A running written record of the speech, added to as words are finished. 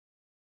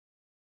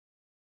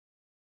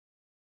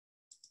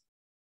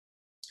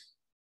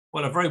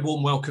Well, a very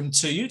warm welcome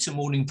to you to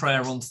morning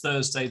prayer on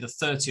Thursday, the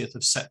 30th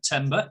of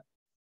September,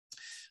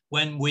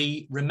 when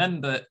we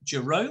remember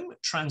Jerome,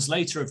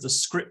 translator of the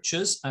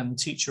scriptures and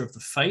teacher of the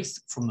faith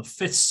from the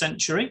 5th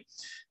century,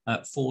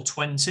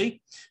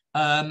 420.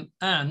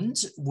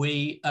 And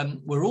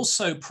we're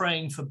also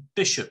praying for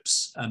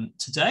bishops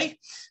today,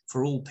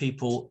 for all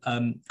people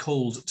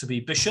called to be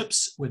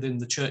bishops within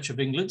the Church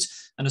of England,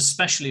 and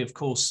especially, of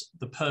course,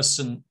 the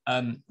person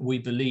we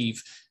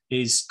believe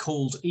is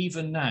called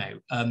even now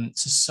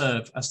to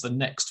serve as the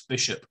next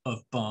Bishop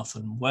of Bath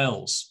and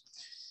Wells.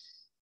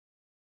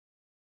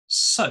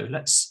 So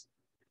let's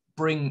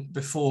bring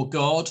before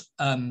God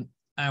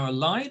our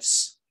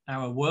lives,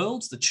 our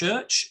world, the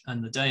church,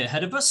 and the day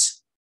ahead of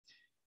us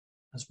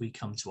as we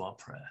come to our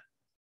prayer.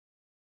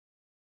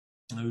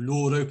 O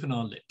Lord, open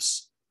our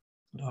lips,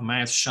 and our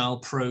mouth shall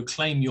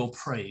proclaim your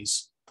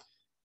praise.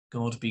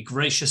 God, be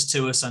gracious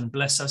to us and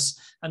bless us,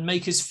 and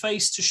make his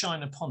face to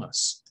shine upon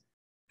us.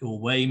 Your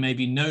way may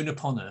be known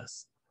upon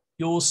earth,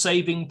 your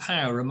saving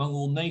power among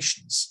all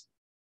nations.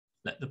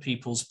 Let the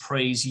peoples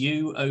praise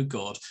you, O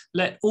God.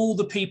 Let all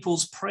the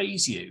peoples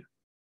praise you.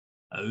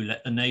 O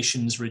let the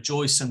nations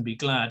rejoice and be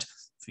glad,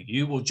 for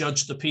you will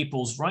judge the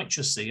peoples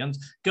righteously and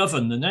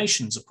govern the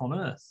nations upon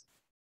earth.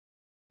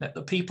 Let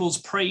the peoples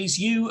praise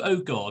you, O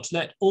God.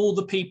 Let all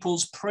the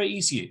peoples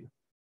praise you.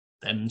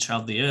 Then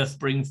shall the earth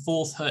bring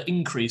forth her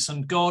increase,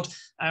 and God,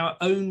 our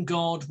own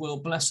God, will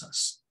bless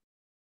us.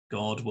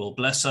 God will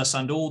bless us,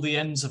 and all the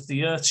ends of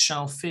the earth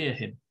shall fear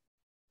him.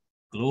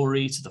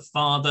 Glory to the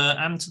Father,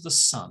 and to the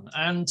Son,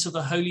 and to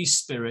the Holy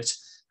Spirit,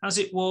 as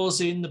it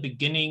was in the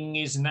beginning,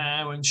 is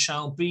now, and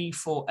shall be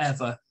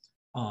forever.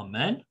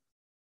 Amen.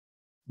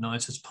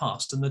 Night has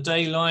passed, and the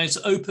day lies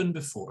open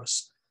before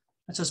us.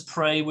 Let us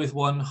pray with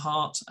one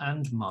heart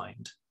and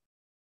mind.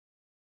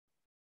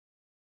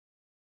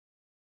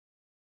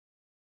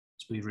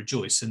 We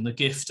rejoice in the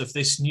gift of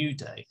this new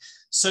day.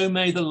 So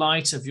may the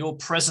light of your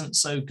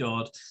presence, O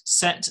God,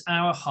 set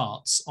our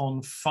hearts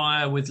on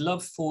fire with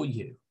love for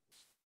you,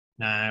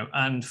 now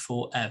and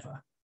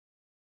forever.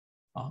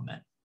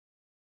 Amen.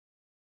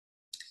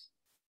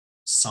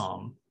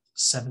 Psalm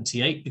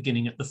 78,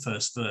 beginning at the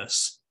first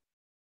verse.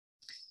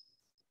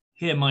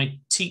 Hear my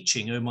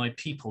teaching, O my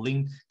people.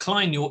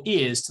 Incline your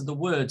ears to the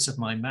words of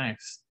my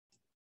mouth.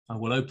 I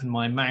will open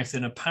my mouth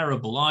in a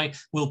parable. I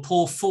will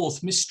pour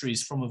forth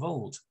mysteries from of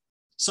old,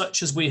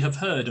 such as we have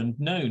heard and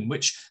known,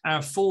 which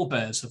our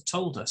forebears have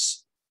told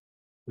us.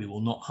 We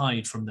will not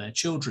hide from their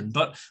children,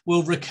 but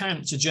will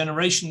recount to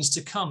generations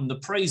to come the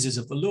praises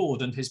of the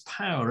Lord and his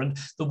power and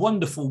the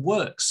wonderful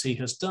works he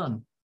has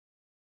done.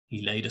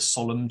 He laid a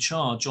solemn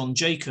charge on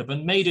Jacob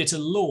and made it a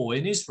law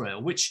in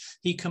Israel, which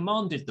he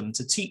commanded them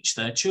to teach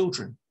their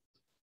children,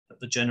 that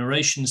the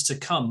generations to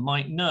come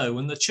might know,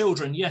 and the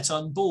children yet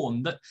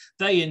unborn, that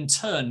they in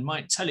turn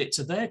might tell it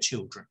to their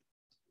children,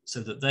 so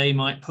that they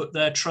might put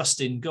their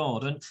trust in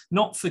God and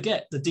not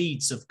forget the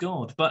deeds of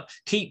God, but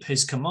keep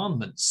his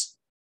commandments,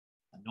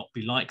 and not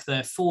be like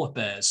their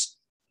forebears,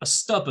 a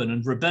stubborn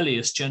and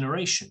rebellious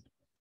generation,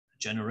 a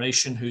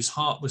generation whose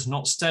heart was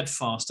not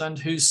steadfast and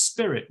whose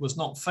spirit was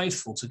not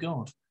faithful to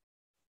God.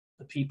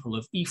 The people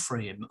of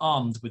Ephraim,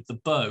 armed with the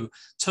bow,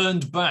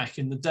 turned back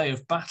in the day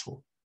of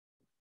battle.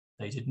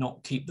 They did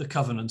not keep the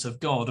covenant of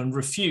God and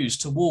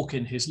refused to walk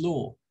in his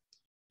law.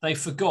 They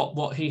forgot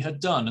what he had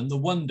done and the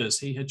wonders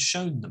he had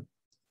shown them.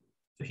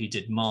 For he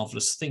did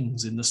marvelous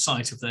things in the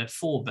sight of their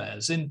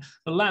forebears, in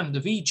the land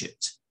of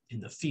Egypt,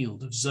 in the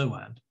field of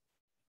Zoan.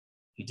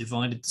 He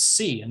divided the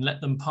sea and let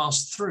them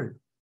pass through.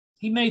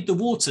 He made the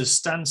waters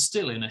stand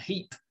still in a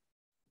heap.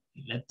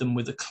 He led them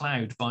with a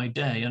cloud by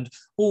day, and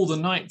all the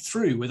night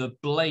through with a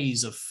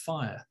blaze of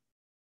fire.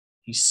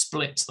 He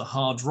split the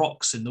hard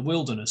rocks in the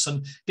wilderness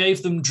and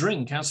gave them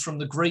drink as from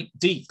the great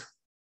deep.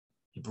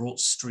 He brought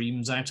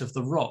streams out of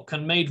the rock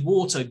and made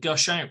water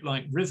gush out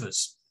like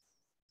rivers.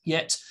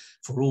 Yet,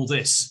 for all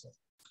this,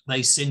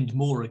 they sinned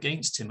more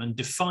against him and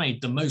defied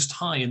the Most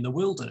High in the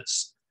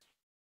wilderness.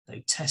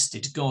 They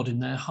tested God in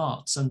their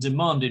hearts and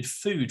demanded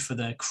food for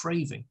their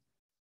craving.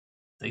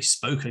 They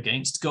spoke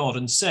against God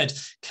and said,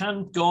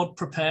 "Can God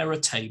prepare a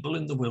table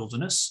in the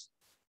wilderness?"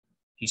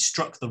 He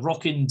struck the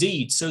rock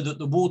indeed, so that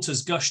the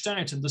waters gushed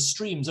out and the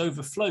streams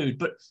overflowed,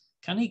 but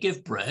can he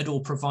give bread or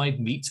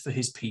provide meat for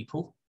his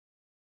people?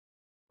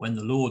 When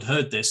the Lord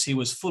heard this, he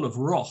was full of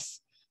wrath.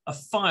 A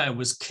fire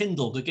was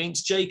kindled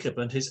against Jacob,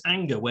 and his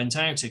anger went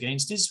out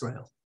against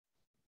Israel.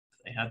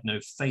 They had no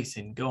faith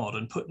in God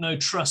and put no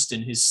trust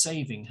in his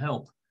saving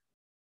help.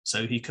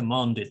 So he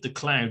commanded the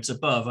clouds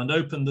above and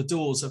opened the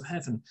doors of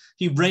heaven.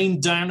 He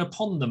rained down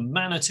upon them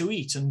manna to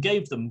eat and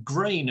gave them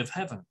grain of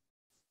heaven.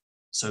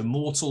 So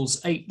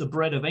mortals ate the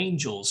bread of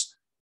angels.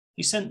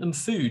 He sent them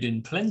food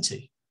in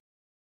plenty.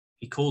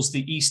 He caused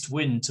the east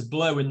wind to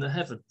blow in the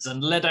heavens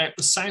and led out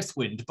the south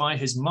wind by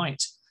his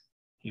might.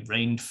 He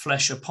rained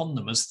flesh upon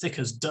them as thick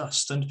as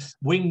dust, and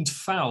winged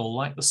fowl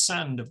like the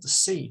sand of the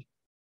sea.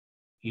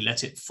 He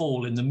let it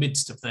fall in the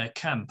midst of their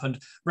camp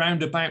and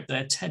round about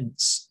their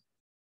tents.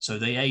 So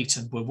they ate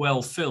and were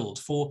well filled,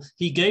 for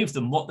he gave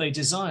them what they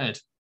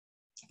desired.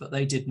 but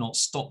they did not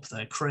stop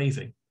their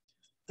craving.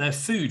 Their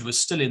food was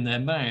still in their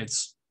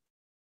mouths.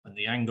 And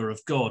the anger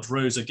of God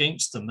rose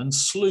against them and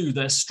slew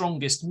their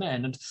strongest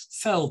men and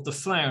felled the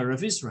flower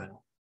of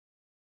Israel.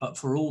 But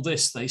for all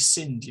this they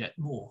sinned yet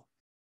more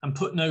and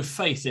put no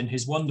faith in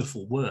his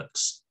wonderful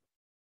works.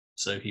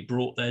 So he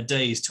brought their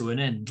days to an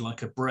end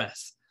like a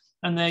breath,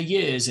 and their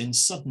years in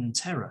sudden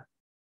terror.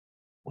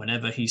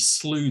 Whenever he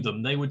slew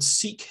them, they would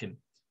seek him.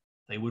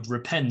 They would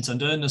repent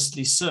and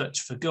earnestly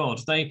search for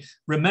God. They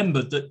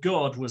remembered that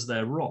God was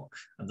their rock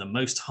and the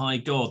Most High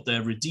God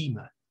their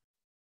Redeemer.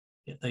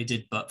 Yet they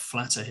did but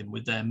flatter him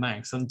with their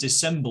mouth and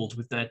dissembled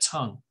with their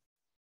tongue.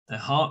 Their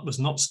heart was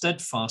not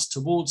steadfast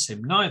towards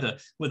him, neither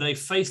were they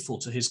faithful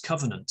to his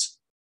covenant.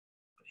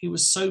 But he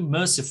was so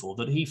merciful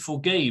that he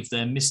forgave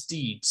their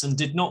misdeeds and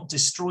did not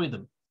destroy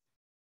them.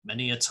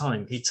 Many a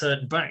time he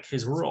turned back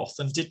his wrath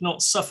and did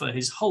not suffer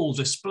his whole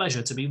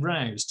displeasure to be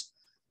roused,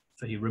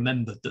 for he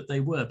remembered that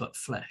they were but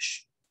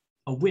flesh,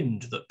 a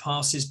wind that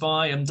passes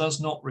by and does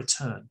not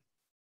return.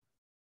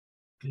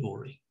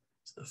 Glory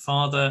to the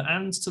Father,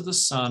 and to the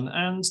Son,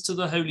 and to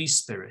the Holy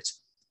Spirit,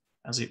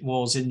 as it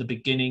was in the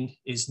beginning,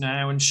 is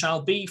now, and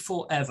shall be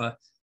forever.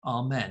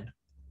 Amen.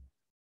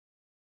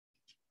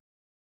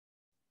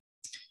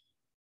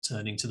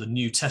 Turning to the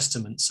New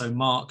Testament, so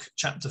Mark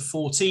chapter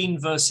 14,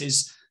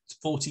 verses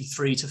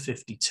 43 to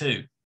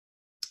 52.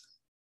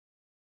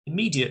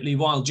 Immediately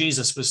while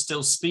Jesus was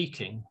still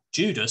speaking,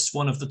 Judas,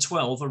 one of the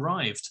 12,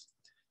 arrived,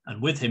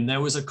 and with him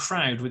there was a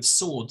crowd with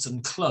swords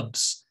and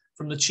clubs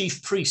from the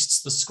chief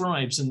priests, the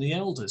scribes, and the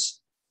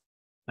elders.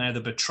 Now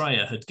the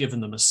betrayer had given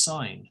them a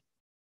sign,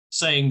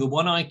 saying, "The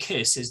one I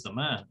kiss is the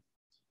man.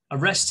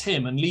 Arrest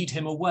him and lead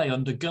him away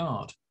under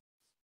guard."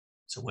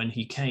 So when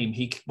he came,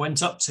 he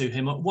went up to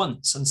him at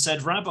once and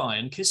said, "Rabbi,"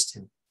 and kissed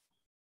him.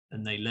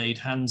 Then they laid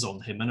hands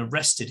on him and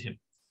arrested him.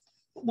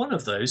 But one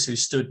of those who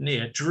stood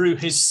near drew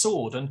his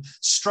sword and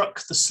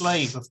struck the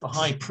slave of the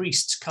high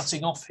priest,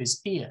 cutting off his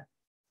ear.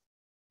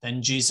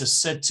 Then Jesus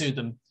said to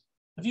them,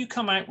 "Have you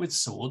come out with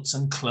swords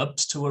and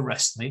clubs to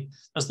arrest me,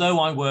 as though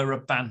I were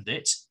a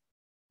bandit?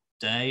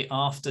 Day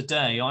after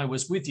day I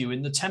was with you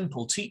in the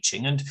temple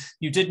teaching, and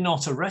you did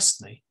not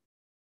arrest me.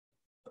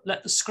 But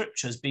let the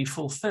scriptures be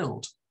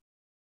fulfilled."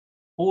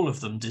 All of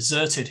them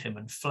deserted him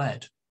and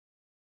fled.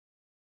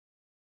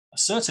 A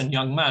certain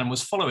young man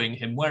was following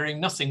him, wearing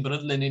nothing but a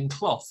linen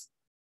cloth.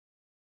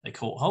 They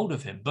caught hold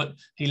of him, but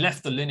he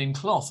left the linen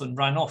cloth and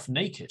ran off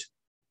naked.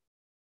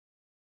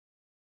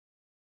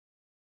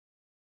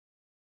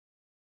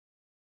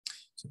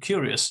 It's a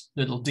curious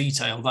little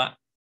detail, that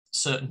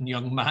certain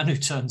young man who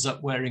turns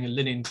up wearing a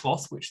linen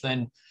cloth, which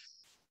then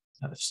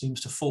seems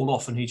to fall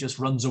off and he just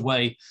runs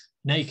away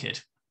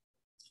naked.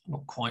 I'm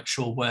not quite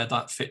sure where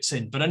that fits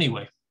in, but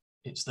anyway,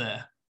 it's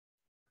there.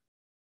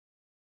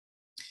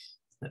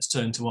 Let's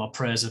turn to our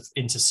prayers of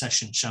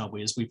intercession, shall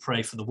we, as we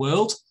pray for the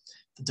world,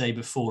 the day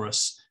before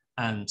us,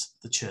 and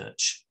the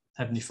church.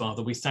 Heavenly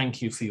Father, we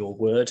thank you for your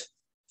word.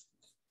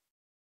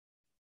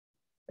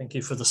 Thank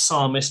you for the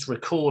psalmist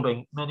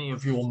recording many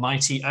of your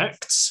mighty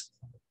acts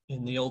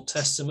in the Old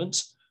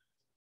Testament.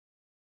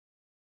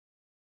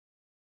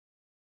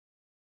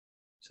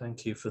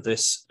 Thank you for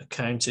this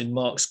account in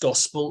Mark's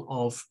Gospel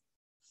of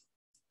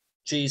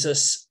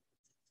Jesus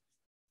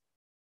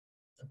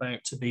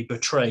about to be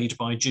betrayed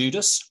by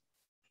Judas,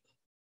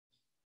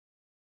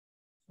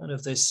 and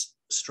of this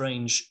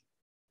strange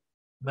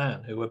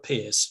man who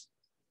appears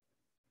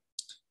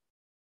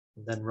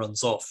and then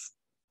runs off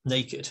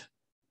naked.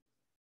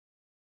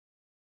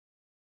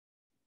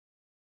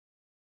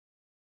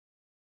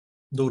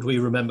 Lord, we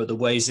remember the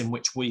ways in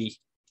which we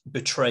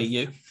betray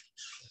you.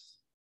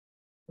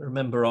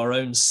 Remember our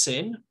own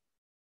sin.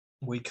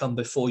 We come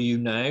before you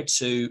now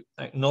to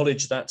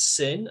acknowledge that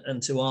sin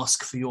and to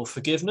ask for your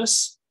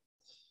forgiveness.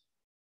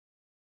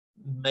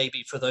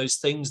 Maybe for those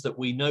things that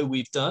we know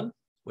we've done,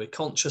 we're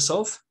conscious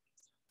of,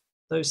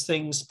 those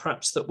things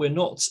perhaps that we're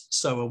not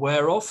so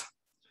aware of,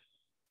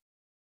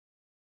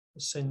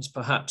 the sins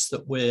perhaps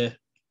that we're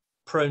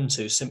prone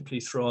to simply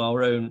through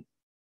our own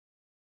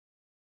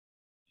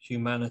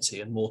humanity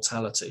and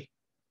mortality.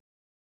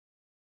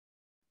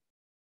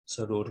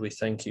 So, Lord, we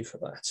thank you for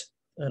that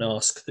and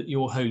ask that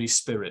your Holy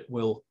Spirit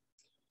will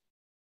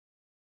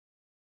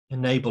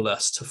enable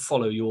us to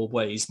follow your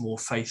ways more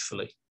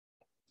faithfully.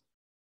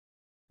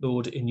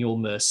 Lord, in your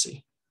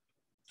mercy,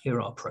 hear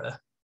our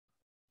prayer.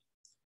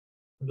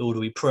 Lord,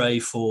 we pray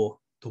for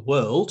the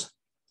world,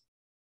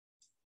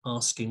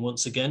 asking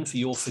once again for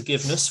your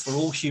forgiveness for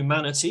all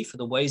humanity, for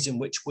the ways in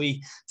which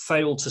we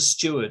fail to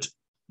steward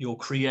your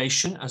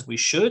creation as we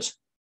should.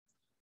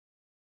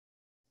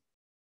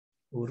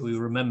 Lord, we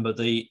remember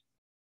the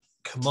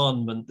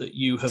commandment that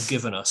you have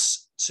given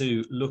us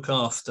to look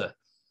after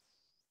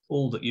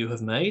all that you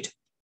have made.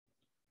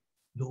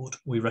 Lord,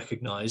 we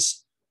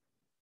recognize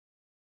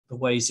the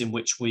ways in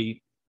which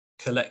we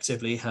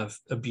collectively have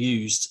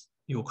abused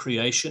your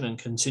creation and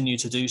continue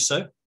to do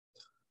so.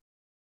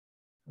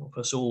 Help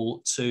us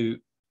all to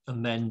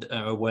amend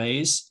our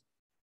ways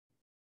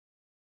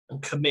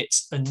and commit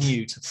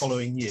anew to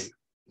following you.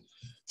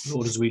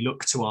 Lord, as we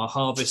look to our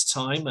harvest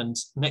time and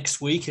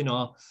next week in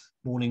our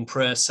morning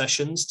prayer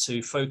sessions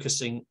to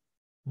focusing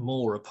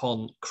more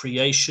upon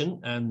creation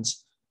and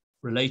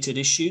related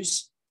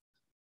issues.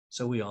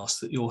 So we ask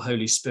that your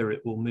Holy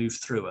Spirit will move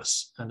through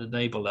us and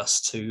enable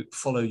us to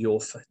follow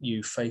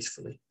you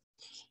faithfully.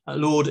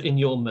 Lord, in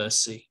your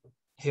mercy,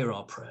 hear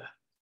our prayer.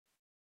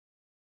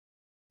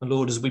 And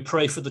Lord, as we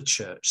pray for the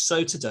church,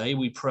 so today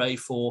we pray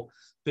for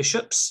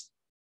bishops,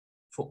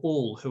 for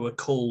all who are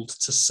called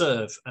to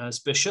serve as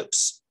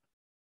bishops.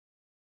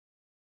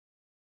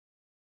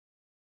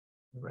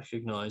 We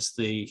recognise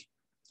the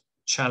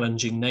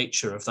challenging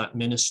nature of that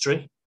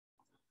ministry.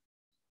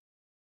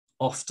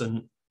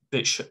 Often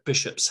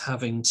bishops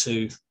having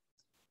to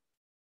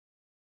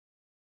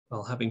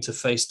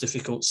face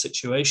difficult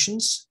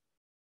situations,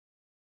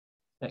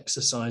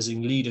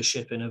 exercising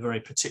leadership in a very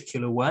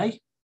particular way.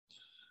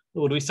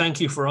 Lord, we thank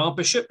you for our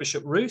bishop,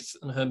 Bishop Ruth,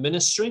 and her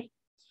ministry.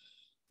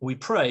 We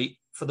pray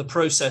for the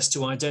process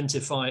to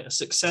identify a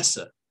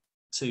successor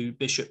to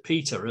Bishop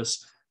Peter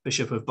as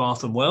Bishop of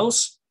Bath and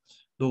Wells.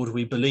 Lord,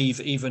 we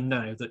believe even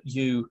now that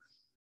you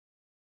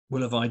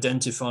will have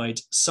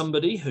identified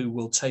somebody who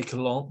will take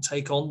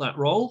on that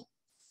role.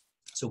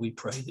 So we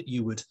pray that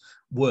you would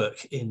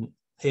work in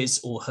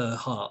his or her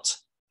heart.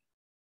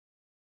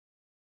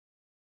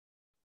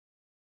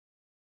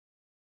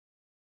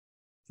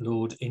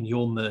 Lord, in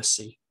your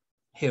mercy,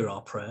 hear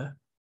our prayer.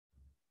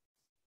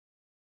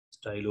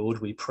 Today, Lord,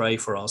 we pray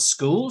for our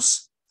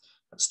schools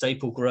at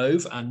Staple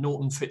Grove and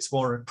Norton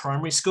Fitzwarren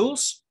Primary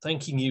Schools,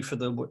 thanking you for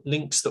the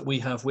links that we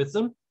have with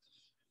them.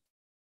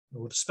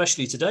 Lord,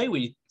 especially today,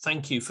 we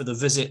thank you for the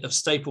visit of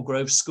Staple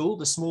Grove School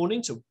this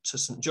morning to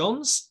St.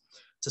 John's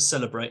to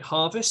celebrate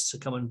harvest, to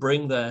come and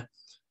bring their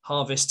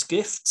harvest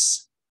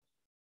gifts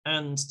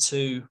and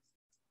to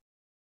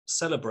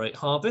celebrate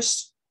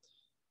harvest.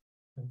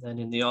 And then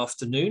in the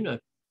afternoon, an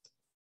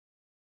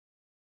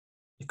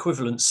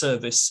equivalent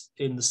service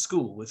in the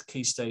school with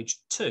Key Stage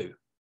 2.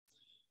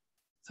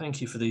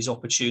 Thank you for these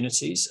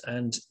opportunities,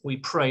 and we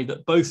pray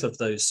that both of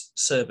those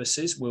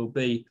services will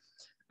be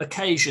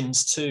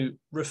occasions to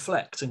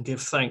reflect and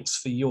give thanks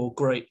for your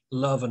great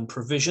love and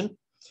provision,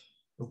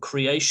 your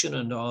creation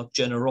and our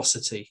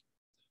generosity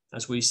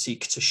as we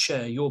seek to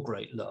share your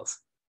great love.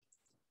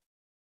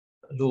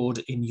 Lord,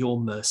 in your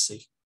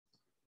mercy,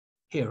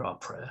 hear our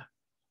prayer.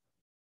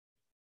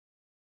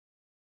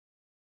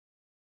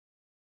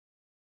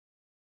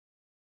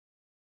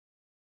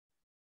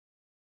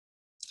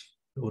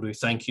 Lord, we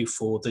thank you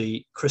for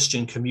the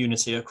Christian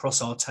community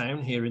across our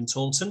town here in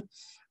Taunton.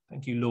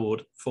 Thank you,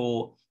 Lord,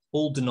 for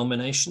all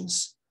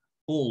denominations,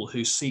 all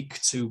who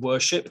seek to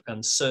worship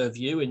and serve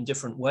you in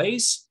different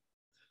ways.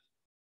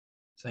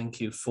 Thank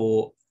you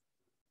for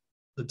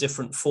the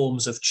different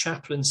forms of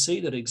chaplaincy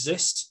that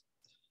exist,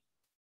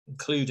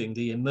 including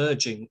the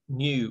emerging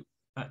new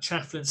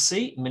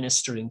chaplaincy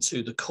ministering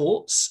to the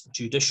courts,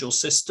 judicial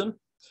system.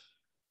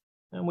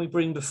 And we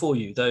bring before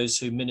you those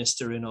who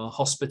minister in our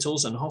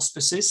hospitals and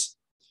hospices,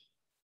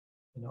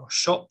 in our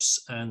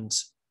shops and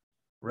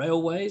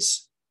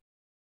railways,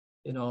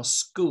 in our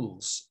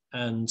schools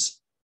and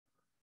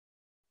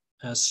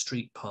as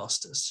street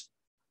pastors.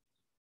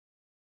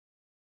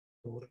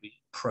 Lord, we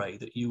pray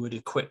that you would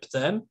equip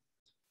them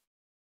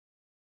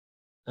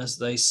as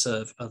they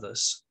serve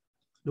others.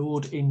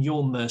 Lord, in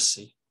your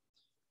mercy,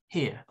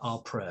 hear our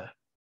prayer.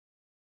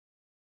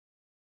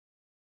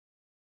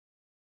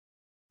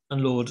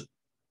 And Lord,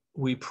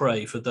 we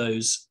pray for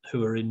those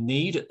who are in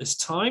need at this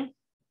time,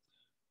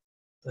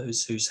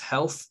 those whose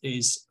health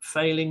is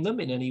failing them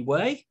in any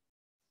way,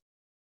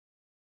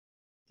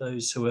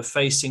 those who are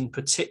facing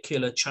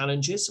particular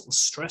challenges or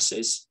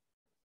stresses,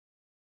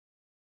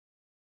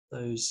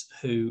 those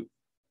who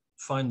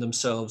find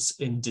themselves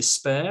in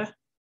despair,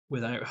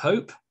 without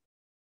hope,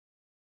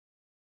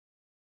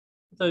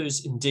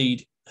 those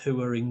indeed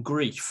who are in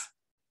grief.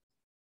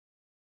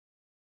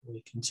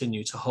 We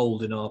continue to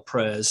hold in our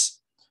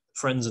prayers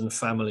friends and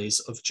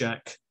families of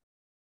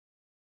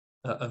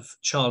of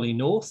Charlie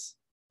North,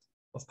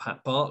 of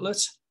Pat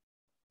Bartlett,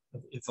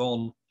 of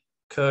Yvonne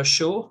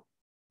Kershaw,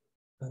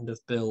 and of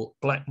Bill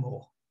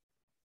Blackmore.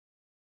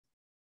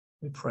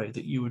 We pray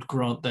that you would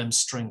grant them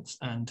strength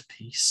and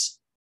peace.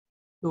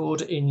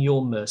 Lord, in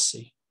your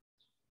mercy,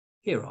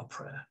 hear our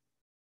prayer.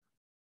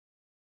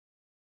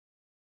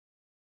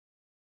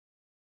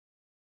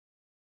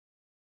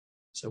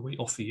 So we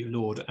offer you,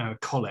 Lord, our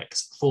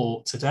collect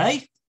for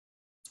today.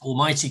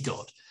 Almighty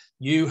God,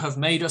 you have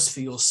made us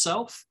for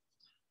yourself,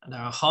 and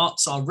our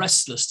hearts are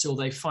restless till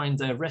they find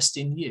their rest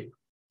in you.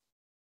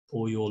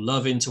 Pour your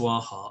love into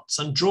our hearts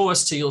and draw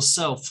us to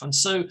yourself, and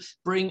so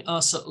bring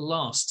us at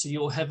last to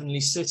your heavenly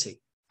city,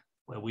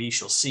 where we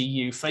shall see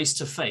you face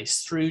to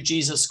face through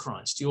Jesus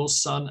Christ, your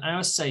Son,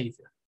 our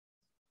Saviour,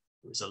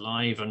 who is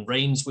alive and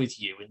reigns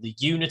with you in the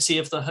unity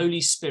of the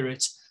Holy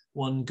Spirit,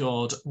 one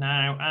God,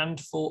 now and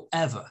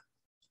forever.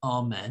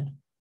 Amen.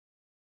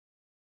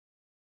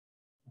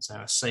 As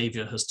our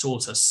Saviour has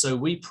taught us, so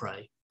we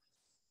pray.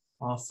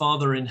 Our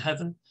Father in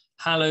heaven,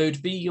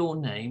 hallowed be your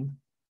name.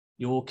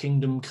 Your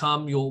kingdom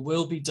come, your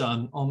will be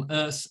done on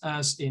earth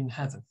as in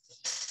heaven.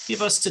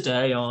 Give us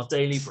today our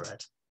daily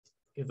bread.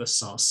 Give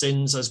us our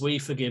sins as we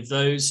forgive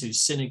those who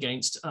sin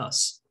against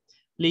us.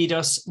 Lead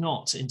us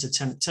not into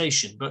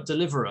temptation, but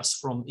deliver us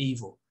from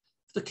evil.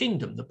 The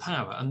kingdom, the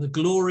power, and the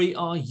glory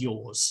are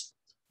yours,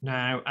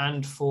 now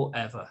and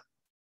forever.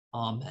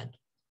 Amen.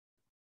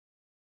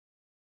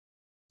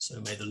 So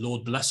may the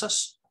Lord bless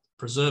us,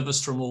 preserve us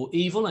from all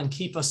evil, and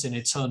keep us in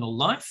eternal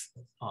life.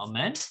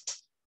 Amen.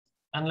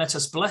 And let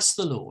us bless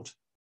the Lord.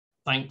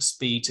 Thanks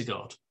be to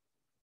God.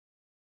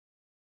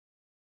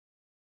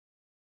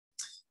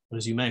 But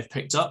as you may have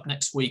picked up,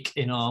 next week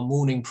in our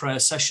morning prayer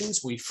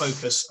sessions, we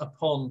focus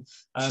upon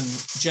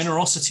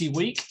Generosity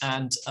Week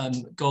and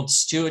our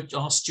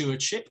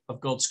stewardship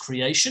of God's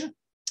creation.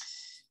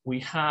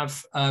 We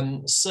have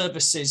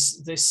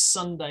services this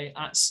Sunday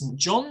at St.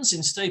 John's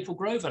in Staple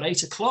Grove at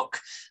 8 o'clock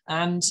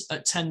and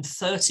at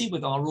 10:30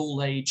 with our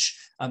all-age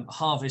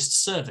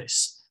harvest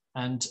service.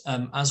 And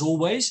as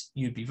always,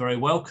 you'd be very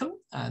welcome,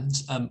 and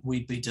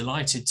we'd be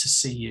delighted to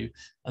see you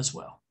as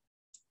well.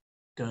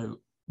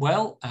 Go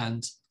well,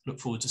 and look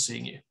forward to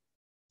seeing you.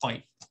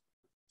 Bye.